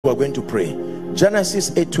We're going to pray. Genesis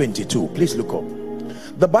 8:22. Please look up.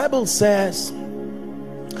 The Bible says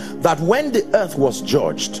that when the earth was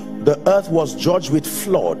judged with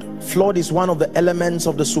flood. Flood is one of the elements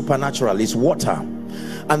of the supernatural, it's water.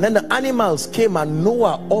 And then the animals came and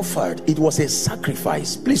Noah offered, it was a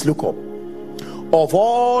sacrifice. Please look up. Of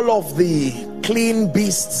all of the clean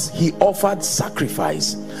beasts, he offered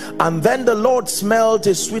sacrifice. And then the Lord smelled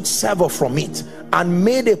a sweet savour from it and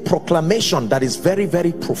made a proclamation that is very,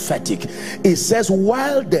 very prophetic. It says,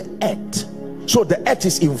 while the earth, so the earth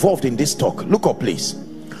is involved in this talk. Look up, please.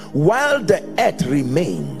 While the earth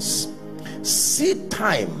remains, seed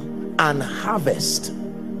time and harvest,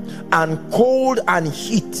 and cold and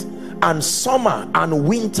heat, and summer and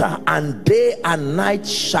winter, and day and night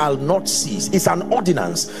shall not cease. It's an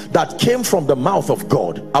ordinance that came from the mouth of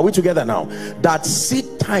God. Are we together now? That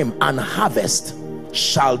seed time and harvest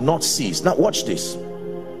shall not cease. Now watch this.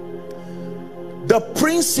 The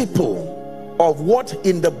principle of what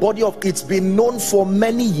in the body of it's been known for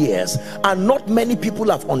many years and not many people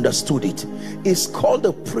have understood it is called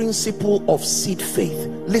the principle of seed faith.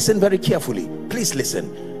 Listen very carefully, please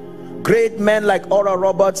listen. Great men like Oral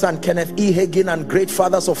Roberts and Kenneth E. Hagin and great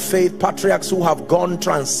fathers of faith, patriarchs who have gone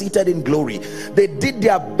transited in glory, they did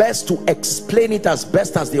their best to explain it as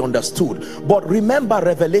best as they understood. But remember,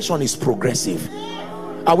 revelation is progressive.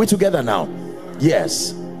 Are we together now?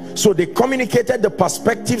 Yes. So they communicated the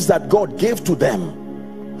perspectives that God gave to them.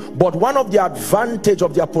 But one of the advantage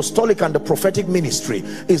of the apostolic and the prophetic ministry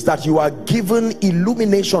is that you are given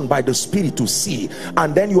illumination by the Spirit to see,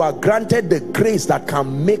 and then you are granted the grace that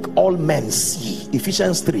can make all men see.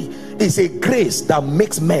 Ephesians 3 is a grace that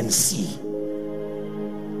makes men see.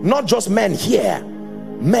 Not just men hear,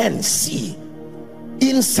 men see.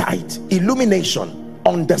 Insight, illumination,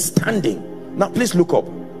 understanding. Now please look up.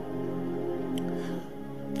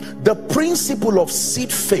 The principle of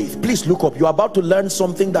seed faith, please look up. You're about to learn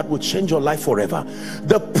something that will change your life forever.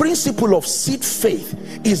 The principle of seed faith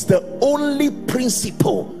is the only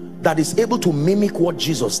principle that is able to mimic what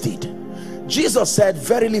Jesus did. Jesus said,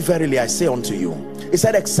 verily, verily, I say unto you, he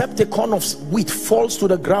said, except a corn of wheat falls to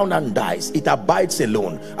the ground and dies, it abides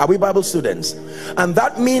alone. Are we Bible students? And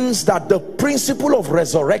that means that the principle of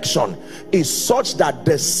resurrection is such that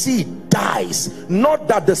the seed dies, not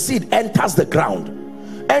that the seed enters the ground.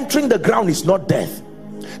 Entering the ground is not death.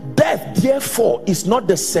 Death, therefore, is not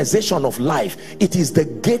the cessation of life. It is the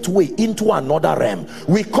gateway into another realm.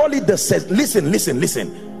 We call it the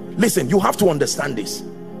listen, you have to understand this.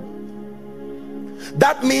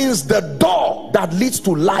 That means the door that leads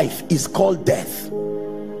to life is called death.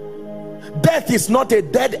 Death is not a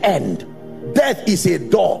dead end. Death is a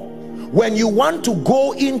door. When you want to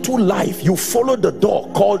go into life, you follow the door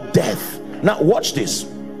called death. Now watch this.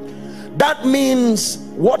 That means,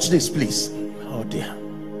 watch this please. Oh dear.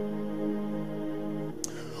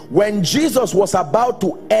 When Jesus was about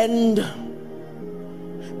to end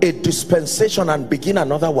a dispensation and begin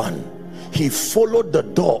another one, he followed the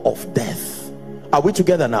door of death. Are we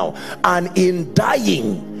together now? And in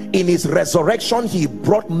dying, in his resurrection, he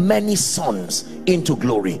brought many sons into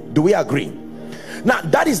glory. Do we agree? Now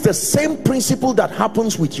that is the same principle that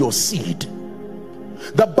happens with your seed.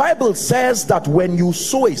 The Bible says that when you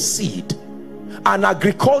sow a seed, and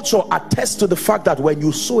agriculture attests to the fact that when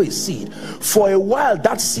you sow a seed, for a while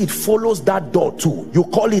that seed follows that door too. You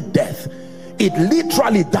call it death. It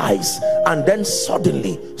literally dies, and then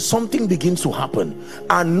suddenly something begins to happen.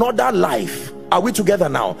 Another life. Are we together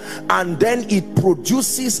now? And then it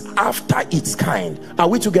produces after its kind. Are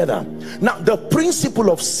we together? Now the principle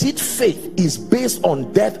of seed faith is based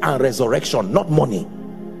on death and resurrection, not money.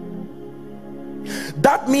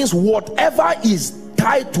 That means whatever is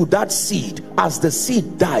tied to that seed, as the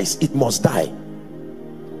seed dies, it must die.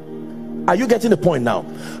 Are you getting the point now?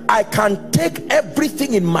 I can take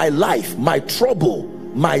everything in my life, my trouble,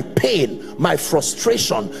 my pain, my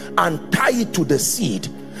frustration, and tie it to the seed.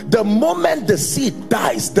 The moment the seed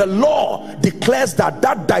dies, the law declares that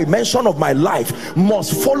that dimension of my life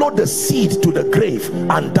must follow the seed to the grave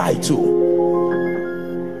and die too.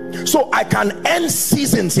 So I can end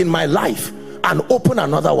seasons in my life and open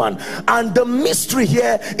another one. And the mystery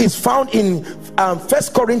here is found in 1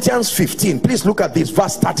 Corinthians 15. Please look at this,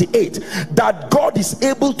 verse 38, that God is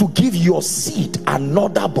able to give your seed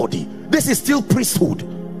another body. This is still priesthood.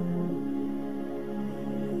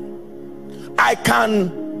 I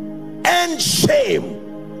can end shame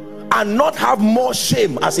and not have more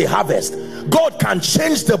shame as a harvest. God can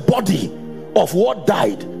change the body of what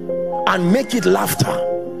died and make it laughter.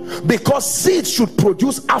 Because seeds should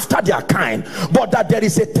produce after their kind, but that there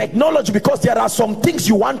is a technology, because there are some things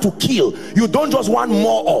you want to kill, you don't just want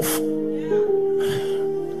more of.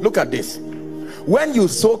 Look at this. When you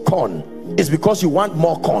sow corn, it's because you want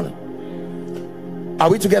more corn. Are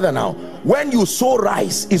we together now? When you sow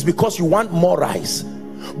rice, it's because you want more rice.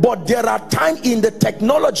 But there are times in the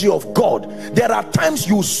technology of God, there are times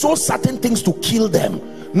you sow certain things to kill them,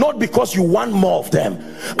 not because you want more of them,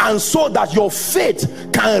 and so that your faith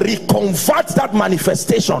can reconvert that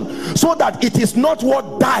manifestation, so that it is not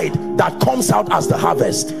what died that comes out as the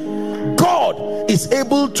harvest. God is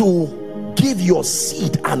able to give your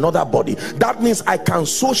seed another body. That means I can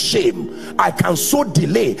sow shame, I can sow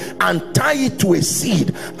delay, and tie it to a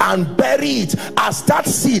seed and bury it. As that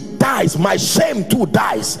seed dies, my shame too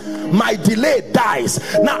dies, my delay dies.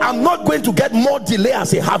 Now I'm not going to get more delay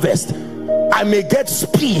as a harvest, I may get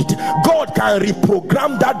speed. God can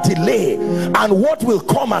reprogram that delay, and what will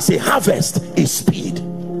come as a harvest is speed.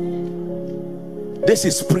 This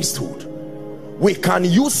is priesthood. We can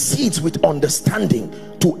use seeds with understanding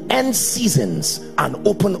to end seasons and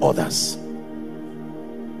open others.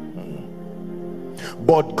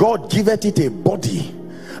 But God giveth it a body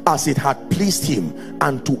as it had pleased him,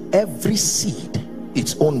 and to every seed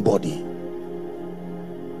its own body.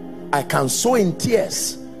 I can sow in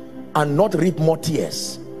tears and not reap more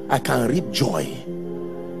tears. I can reap joy.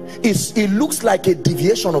 It looks like a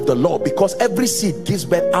deviation of the law, because every seed gives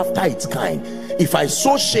birth after its kind. If I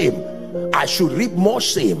sow shame, I should reap more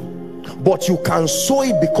shame. But you can sow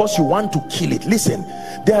it because you want to kill it. Listen,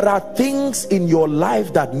 there are things in your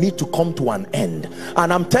life that need to come to an end,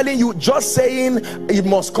 and I'm telling you, just saying it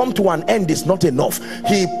must come to an end is not enough.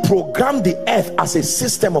 He programmed the earth as a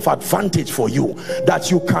system of advantage for you,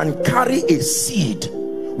 that you can carry a seed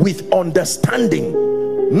with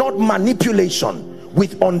understanding, not manipulation,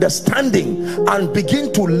 with understanding, and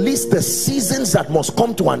begin to list the seasons that must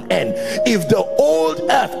come to an end. If the old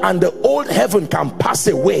earth and the old heaven can pass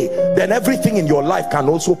away, then everything in your life can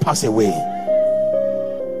also pass away.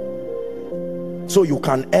 So you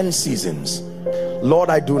can end seasons. Lord,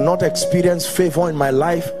 I do not experience favor in my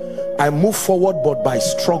life, I move forward but by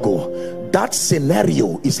struggle. That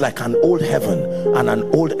scenario is like an old heaven and an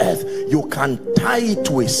old earth. You can tie it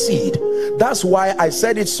to a seed. That's why I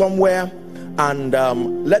said it somewhere, and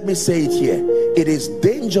let me say it here. It is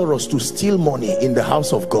dangerous to steal money in the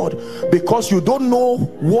house of God, because you don't know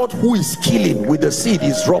who is killing with the seed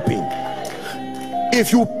is dropping.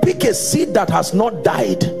 If you pick a seed that has not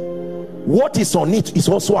died, what is on it is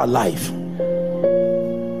also alive.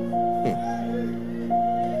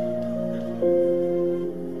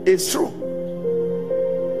 It's true.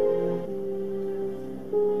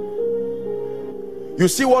 You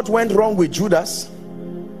see what went wrong with Judas?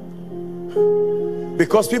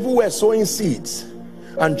 Because people were sowing seeds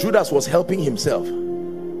and Judas was helping himself.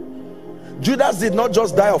 Judas did not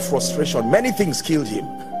just die of frustration, many things killed him.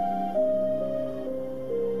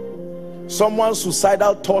 Someone's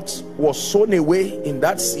suicidal thoughts was sown away in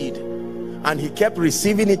that seed, and he kept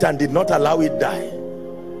receiving it and did not allow it die.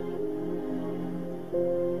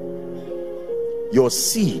 Your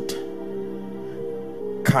seed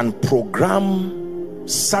can program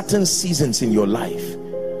certain seasons in your life.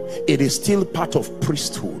 It is still part of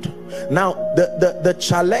priesthood. Now the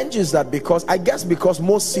challenge is that, because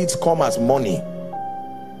most seeds come as money,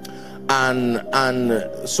 and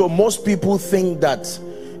so most people think that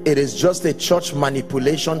it is just a church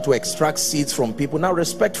manipulation to extract seeds from people. Now,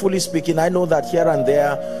 respectfully speaking, I know that here and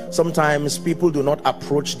there sometimes people do not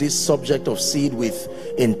approach this subject of seed with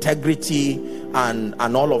integrity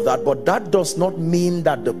and all of that, but that does not mean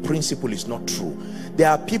that the principle is not true. There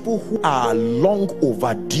are people who are long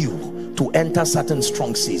overdue to enter certain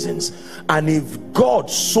strong seasons, and if God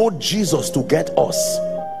sowed Jesus to get us,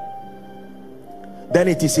 then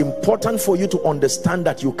it is important for you to understand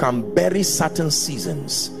that you can bury certain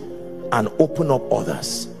seasons and open up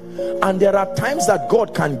others. And there are times that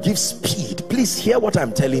God can give speed. Please hear what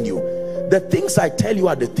I'm telling you. The things I tell you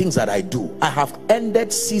are the things that I do. I have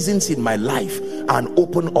ended seasons in my life and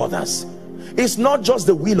opened others. It's not just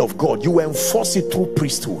the will of God. You enforce it through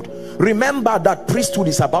priesthood. Remember that priesthood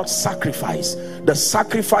is about sacrifice, the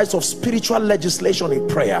sacrifice of spiritual legislation in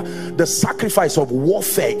prayer, the sacrifice of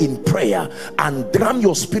warfare in prayer, and drum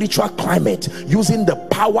your spiritual climate using the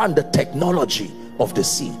power and the technology of the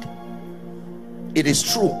seed. It is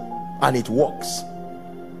true, and it works,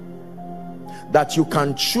 that you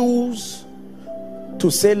can choose to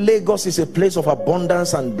say Lagos is a place of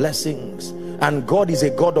abundance and blessings, and God is a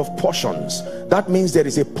God of portions. That means there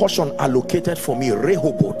is a portion allocated for me,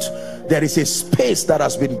 Rehoboth. there is a space that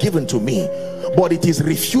has been given to me, but it is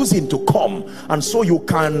refusing to come. And so you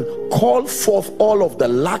can call forth all of the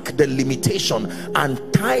lack, the limitation, and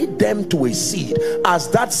tie them to a seed.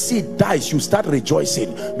 As that seed dies, you start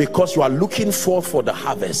rejoicing because you are looking forth for the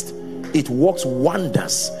harvest. It works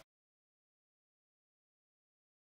wonders